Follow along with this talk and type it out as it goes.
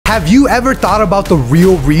Have you ever thought about the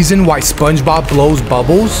real reason why SpongeBob blows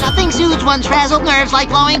bubbles? Nothing soothes one's frazzled nerves like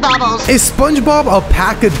blowing bubbles. Is SpongeBob a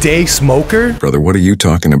pack-a-day smoker? Brother, what are you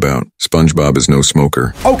talking about? SpongeBob is no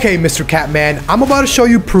smoker. Okay, Mr. Catman, I'm about to show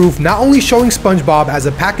you proof not only showing SpongeBob as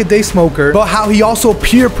a pack-a-day smoker, but how he also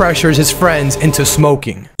peer pressures his friends into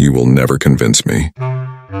smoking. You will never convince me.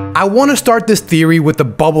 I want to start this theory with the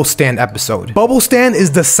Bubble Stand episode. Bubble Stand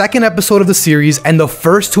is the second episode of the series and the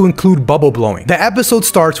first to include bubble blowing. The episode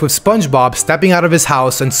starts with SpongeBob stepping out of his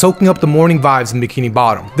house and soaking up the morning vibes in Bikini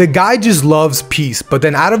Bottom. The guy just loves peace, but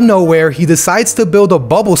then out of nowhere, he decides to build a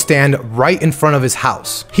bubble stand right in front of his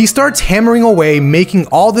house. He starts hammering away, making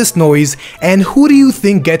all this noise, and who do you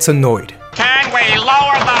think gets annoyed? Can we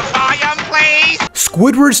lower the volume, please?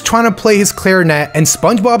 Squidward's trying to play his clarinet and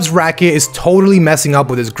SpongeBob's racket is totally messing up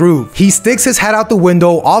with his groove. He sticks his head out the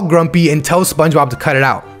window all grumpy and tells SpongeBob to cut it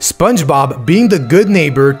out. SpongeBob, being the good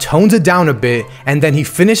neighbor, tones it down a bit and then he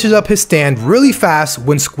finishes up his stand really fast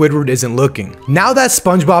when Squidward isn't looking. Now that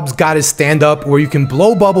SpongeBob's got his stand up where you can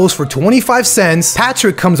blow bubbles for 25 cents,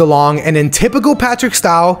 Patrick comes along and in typical Patrick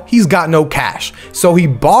style, he's got no cash. So he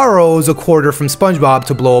borrows a quarter from SpongeBob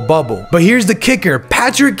to blow a bubble. But here's the kicker,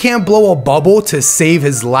 Patrick can't blow a bubble to save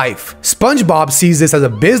his life. SpongeBob sees this as a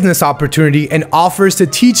business opportunity and offers to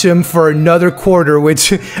teach him for another quarter,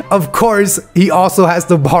 which of course he also has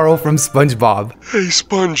to borrow from SpongeBob. Hey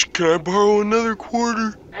Sponge, can I borrow another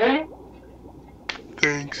quarter?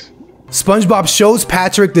 Thanks. SpongeBob shows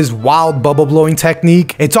Patrick this wild bubble blowing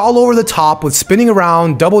technique. It's all over the top with spinning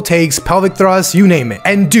around, double takes, pelvic thrusts, you name it.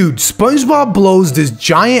 And dude, SpongeBob blows this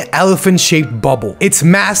giant elephant shaped bubble. It's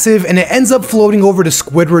massive and it ends up floating over to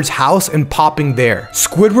Squidward's house and popping there.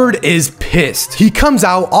 Squidward is pissed. He comes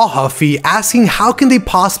out all huffy asking how can they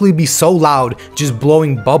possibly be so loud just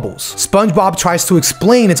blowing bubbles. SpongeBob tries to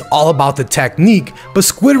explain it's all about the technique, but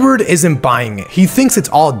Squidward isn't buying it. He thinks it's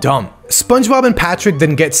all dumb. SpongeBob and Patrick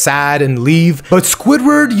then get sad and leave, but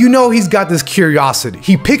Squidward, you know he's got this curiosity.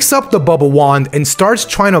 He picks up the bubble wand and starts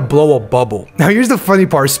trying to blow a bubble. Now here's the funny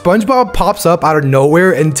part, SpongeBob pops up out of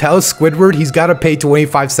nowhere and tells Squidward he's gotta pay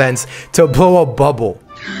 25 cents to blow a bubble.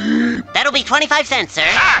 That'll be 25 cents, sir.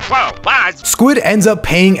 Whoa, what? Squid ends up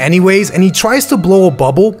paying anyways and he tries to blow a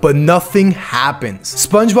bubble, but nothing happens.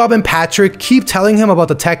 SpongeBob and Patrick keep telling him about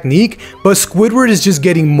the technique, but Squidward is just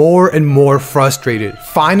getting more and more frustrated.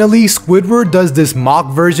 Finally, Squidward does this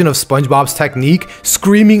mock version of SpongeBob's technique,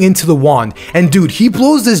 screaming into the wand. And dude, he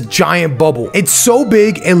blows this giant bubble. It's so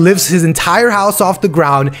big, it lifts his entire house off the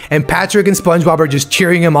ground, and Patrick and SpongeBob are just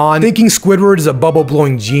cheering him on, thinking Squidward is a bubble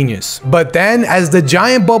blowing genius. But then, as the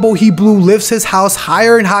giant bubble he blew lifts his house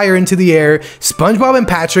higher and higher into the air, SpongeBob and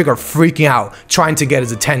Patrick are freaking out, trying to get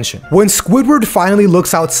his attention. When Squidward finally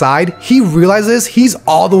looks outside, he realizes he's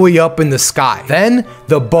all the way up in the sky. Then,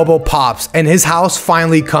 the bubble pops and his house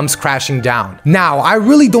finally comes crashing down. Now, I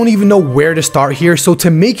really don't even know where to start here, so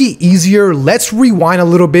to make it easier, let's rewind a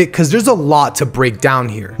little bit because there's a lot to break down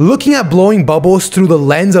here. Looking at blowing bubbles through the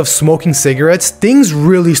lens of smoking cigarettes, things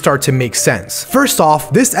really start to make sense. First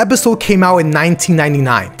off, this episode came out in 1999.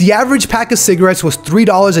 The average pack of cigarettes was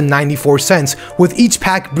 $3.94, with each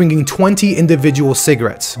pack bringing 20 individual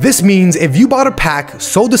cigarettes. This means if you bought a pack,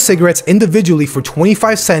 sold the cigarettes individually for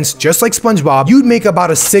 25 cents, just like SpongeBob, you'd make about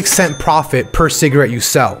a 6-cent profit per cigarette you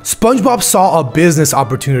sell. SpongeBob saw a business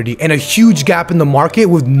opportunity and a huge gap in the market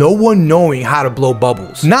with no one knowing how to blow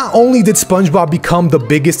bubbles. Not only did SpongeBob become the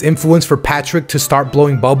biggest influence for Patrick to start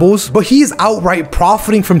blowing bubbles, but he is outright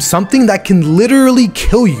profiting from something that can literally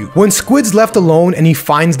kill you. When Squid's left alone and he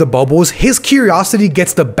finds the bubbles, his curiosity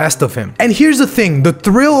gets the best of him. And here's the thing, the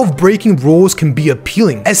thrill of breaking rules can be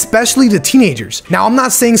appealing, especially to teenagers. Now, I'm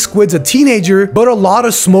not saying Squid's a teenager, but a lot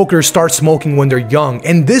of smokers start smoking when they're young,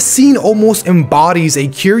 and this scene almost embodies a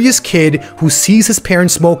curious kid who sees his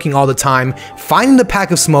parents smoking all the time, finding the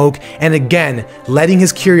pack of smoke, and again, letting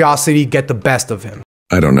his curiosity get the best of him.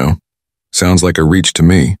 I don't know. Sounds like a reach to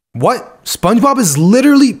me. What? SpongeBob is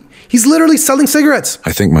he's literally selling cigarettes.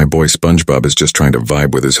 I think my boy SpongeBob is just trying to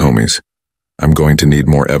vibe with his homies. I'm going to need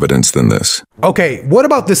more evidence than this. Okay, what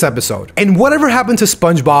about this episode? And whatever happened to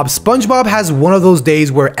SpongeBob, SpongeBob has one of those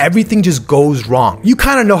days where everything just goes wrong. You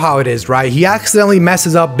kind of know how it is, right? He accidentally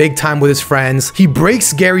messes up big time with his friends. He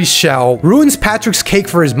breaks Gary's shell, ruins Patrick's cake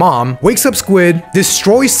for his mom, wakes up Squid,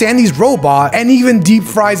 destroys Sandy's robot, and even deep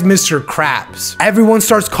fries Mr. Krabs. Everyone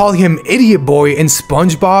starts calling him Idiot Boy, and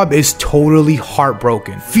SpongeBob is totally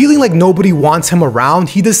heartbroken. Feeling like nobody wants him around,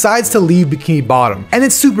 he decides to leave Bikini Bottom. And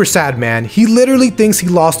it's super sad, man. He literally thinks he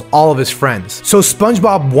lost all of his friends. So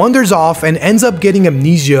SpongeBob wanders off and ends up getting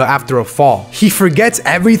amnesia after a fall. He forgets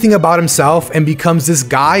everything about himself and becomes this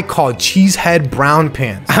guy called Cheesehead Brown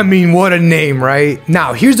Pants. I mean, what a name, right?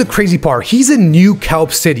 Now, here's the crazy part. He's in New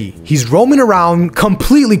Kelp City. He's roaming around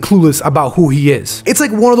completely clueless about who he is. It's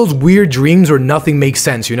like one of those weird dreams where nothing makes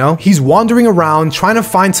sense, you know? He's wandering around trying to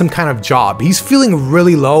find some kind of job. He's feeling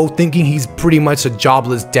really low, thinking he's pretty much a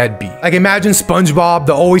jobless deadbeat. Like, imagine SpongeBob,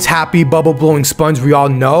 the always happy bubble blowing sponge we all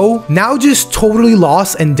know, now just totally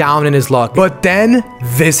lost and down in his luck. But then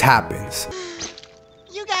this happens.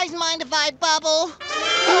 You guys mind if I bubble?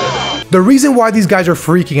 The reason why these guys are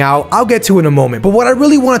freaking out, I'll get to in a moment, but what I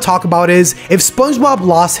really want to talk about is, if SpongeBob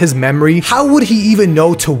lost his memory, how would he even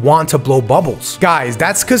know to want to blow bubbles? Guys,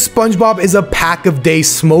 that's because SpongeBob is a pack-of-day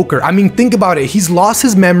smoker. I mean, think about it. He's lost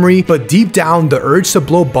his memory, but deep down, the urge to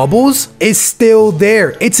blow bubbles is still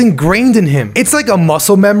there. It's ingrained in him. It's like a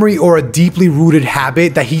muscle memory or a deeply rooted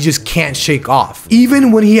habit that he just can't shake off,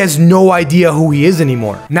 even when he has no idea who he is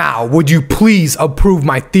anymore. Now, would you please approve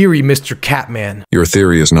my theory, Mr. Catman? Your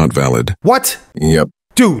theory is not valid. What? Yep.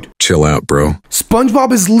 Dude, Chill out, bro.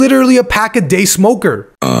 SpongeBob is literally a pack-a-day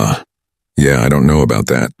smoker. Yeah, I don't know about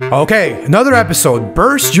that. Okay, another episode,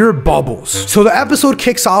 Burst Your Bubbles. So the episode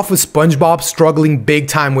kicks off with SpongeBob struggling big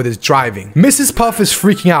time with his driving. Mrs. Puff is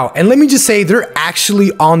freaking out, and let me just say, they're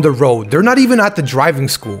actually on the road. They're not even at the driving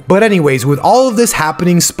school. But anyways, with all of this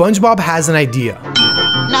happening, SpongeBob has an idea.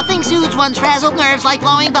 Nothing soothes one's frazzled nerves like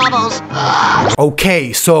blowing bubbles.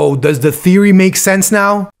 Okay, so does the theory make sense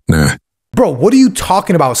now? Nah. Bro, what are you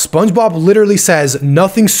talking about? SpongeBob literally says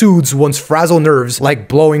nothing soothes one's frazzled nerves like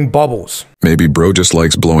blowing bubbles. Maybe bro just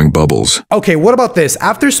likes blowing bubbles. Okay, what about this?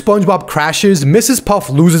 After SpongeBob crashes, Mrs. Puff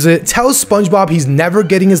loses it, tells SpongeBob he's never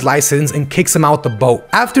getting his license, and kicks him out the boat.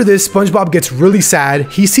 After this, SpongeBob gets really sad.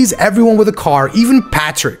 He sees everyone with a car, even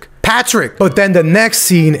Patrick. But then the next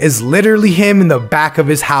scene is literally him in the back of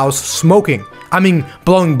his house smoking. I mean,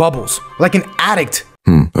 blowing bubbles, like an addict.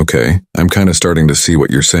 Okay. I'm kind of starting to see what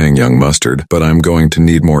you're saying, young mustard, but I'm going to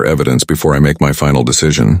need more evidence before I make my final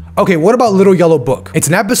decision. Okay, what about Little Yellow Book? It's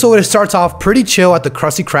an episode that starts off pretty chill at the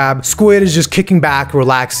Krusty Krab. Squid is just kicking back,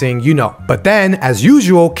 relaxing, you know. But then, as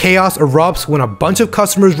usual, chaos erupts when a bunch of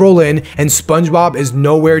customers roll in and SpongeBob is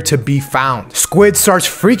nowhere to be found. Squid starts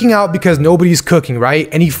freaking out because nobody's cooking, right?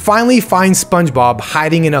 And he finally finds SpongeBob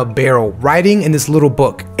hiding in a barrel, writing in this little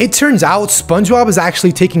book. It turns out SpongeBob is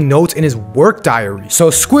actually taking notes in his work diary. So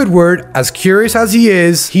Squidward, as curious as he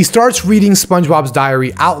is, he starts reading SpongeBob's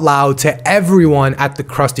diary out loud to everyone at the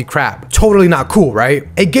Krusty Krab. Totally not cool, right?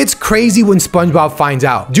 It gets crazy when SpongeBob finds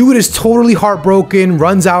out. Dude is totally heartbroken,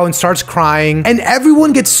 runs out and starts crying, and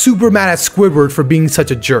everyone gets super mad at Squidward for being such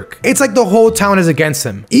a jerk. It's like the whole town is against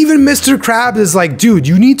him. Even Mr. Krabs is like, dude,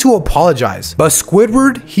 you need to apologize. But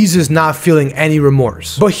Squidward, he's just not feeling any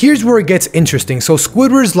remorse. But here's where it gets interesting. So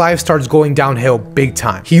Squidward's life starts going downhill big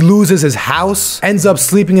time. He loses his house, ends up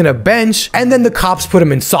sleeping in a bench, and then the cops put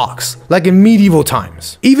him in socks, like in medieval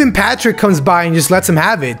times. Even Patrick comes by and just lets him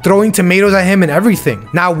have it, throwing tomatoes at him and everything.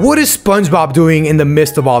 Now, what is SpongeBob doing in the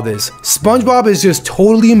midst of all this? SpongeBob is just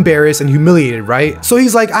totally embarrassed and humiliated, right? So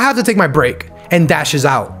he's like, I have to take my break, and dashes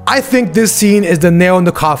out. I think this scene is the nail in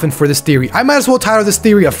the coffin for this theory. I might as well title this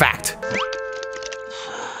theory a fact.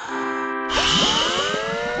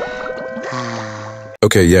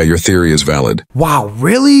 Okay, yeah, your theory is valid. Wow,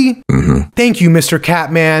 really? Thank you, Mr.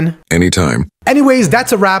 Catman. Anytime. Anyways,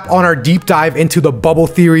 that's a wrap on our deep dive into the bubble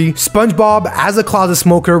theory. SpongeBob, as a closet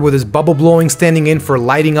smoker with his bubble blowing standing in for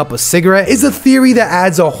lighting up a cigarette, is a theory that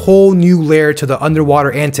adds a whole new layer to the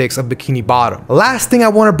underwater antics of Bikini Bottom. Last thing I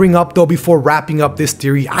want to bring up though before wrapping up this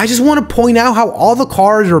theory, I just want to point out how all the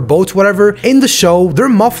cars or boats, whatever, in the show, their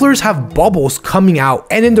mufflers have bubbles coming out.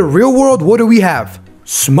 And in the real world, what do we have?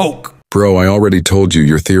 Smoke. Bro, I already told you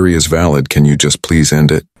your theory is valid. Can you just please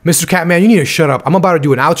end it? Mr. Catman, you need to shut up. I'm about to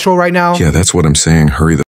do an outro right now. Yeah, that's what I'm saying.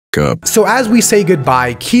 Hurry the f up. So as we say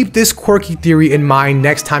goodbye, keep this quirky theory in mind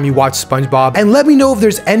next time you watch SpongeBob, and let me know if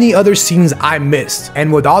there's any other scenes I missed.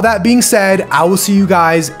 And with all that being said, I will see you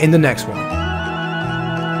guys in the next one.